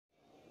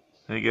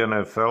There you go,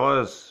 now,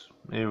 fellas.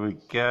 Here we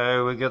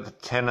go. We got the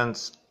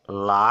Tennent's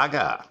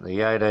Lager,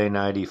 the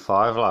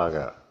 1885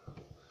 Lager.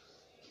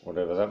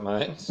 Whatever that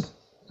means.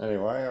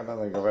 Anyway, I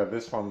don't think I've had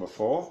this one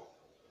before.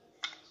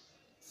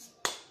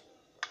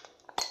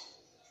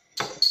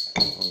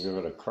 I'll give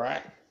it a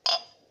crack.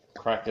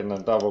 Crack in the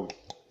double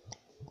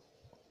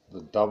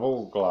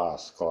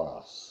glass.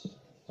 How's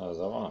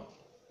that one?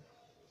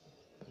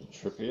 Pretty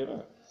trippy, isn't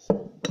it?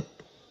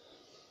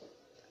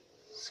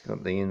 It's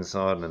got the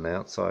inside and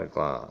outside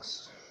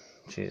glass.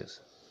 Cheers.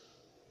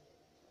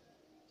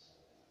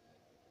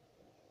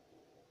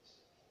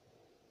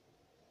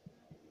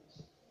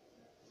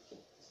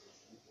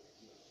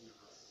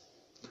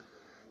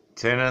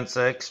 Tennent's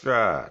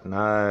Extra.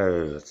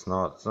 No, it's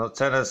not. It's not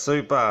Tennent's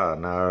Super.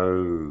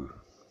 No.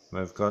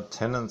 We've got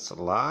Tennent's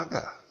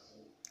Lager.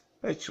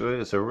 Actually,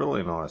 it's a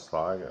really nice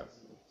lager.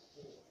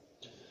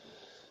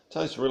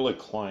 Tastes really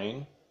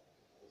clean.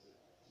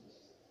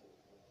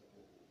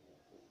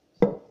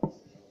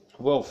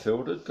 Well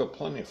filtered, got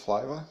plenty of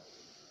flavour.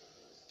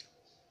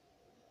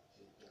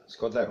 It's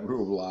got that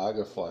real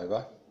lager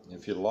flavour.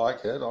 If you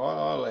like it,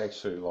 I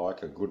actually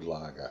like a good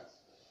lager.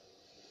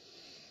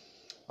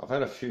 I've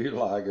had a few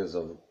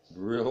lagers I've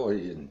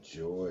really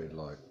enjoyed,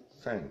 like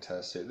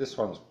fantastic. This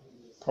one's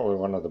probably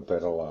one of the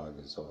better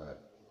lagers I've had.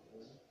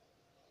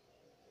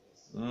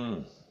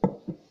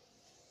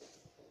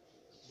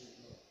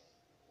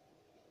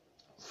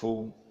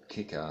 Full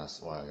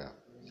kick-ass lager.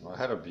 I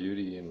had a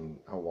beauty in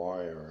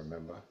Hawaii, I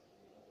remember.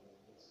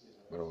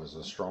 But it was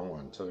a strong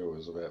one too. It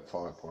was about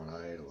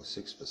 5.8 or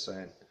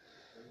 6%.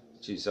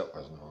 Geez, that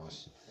was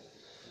nice.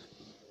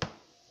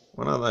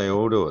 Why don't they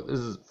all do it? This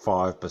is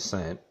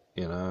 5%,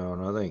 you know,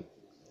 and I think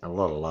a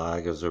lot of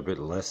lagers are a bit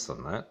less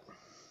than that.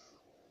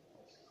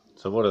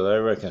 So what do they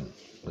reckon?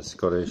 The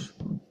Scottish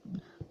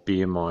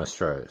beer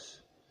maestros.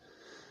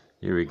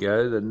 Here we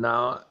go. The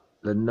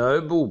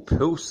Noble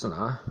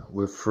Pilsner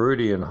with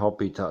fruity and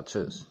hoppy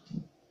touches.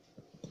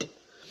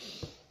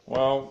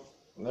 Well,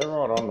 they're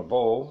right on the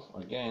ball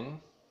again.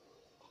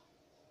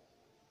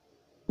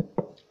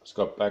 It's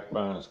got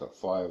backbone, it's got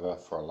flavour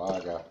for a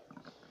lager.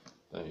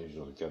 Don't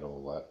usually get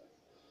all that.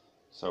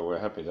 So we're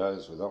happy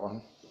days with that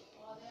one.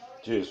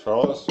 Cheers,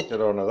 fellas. Get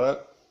on to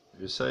that.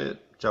 If you see it,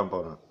 jump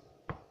on it.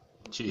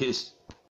 Cheers.